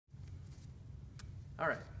All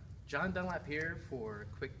right, John Dunlap here for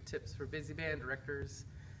quick tips for busy band directors.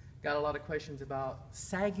 Got a lot of questions about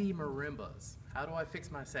saggy marimbas. How do I fix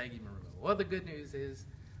my saggy marimba? Well, the good news is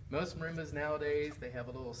most marimbas nowadays, they have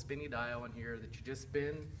a little spinny dial in here that you just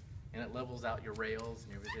spin and it levels out your rails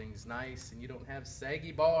and everything's nice and you don't have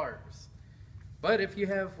saggy bars. But if you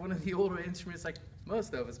have one of the older instruments like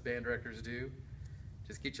most of us band directors do,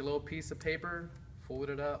 just get your little piece of paper, fold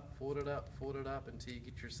it up, fold it up, fold it up until you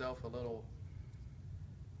get yourself a little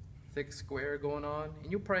thick square going on. And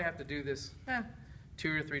you'll probably have to do this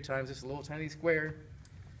 2 or 3 times, just a little tiny square.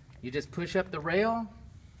 You just push up the rail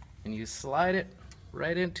and you slide it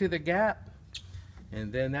right into the gap,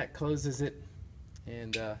 and then that closes it,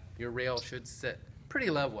 and your rail should sit pretty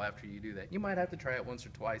level after you do that. You might have to try it once or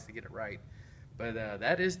twice to get it right, but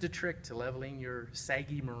that is the trick to leveling your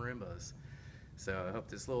saggy marimbas. So I hope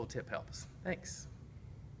this little tip helps. Thanks.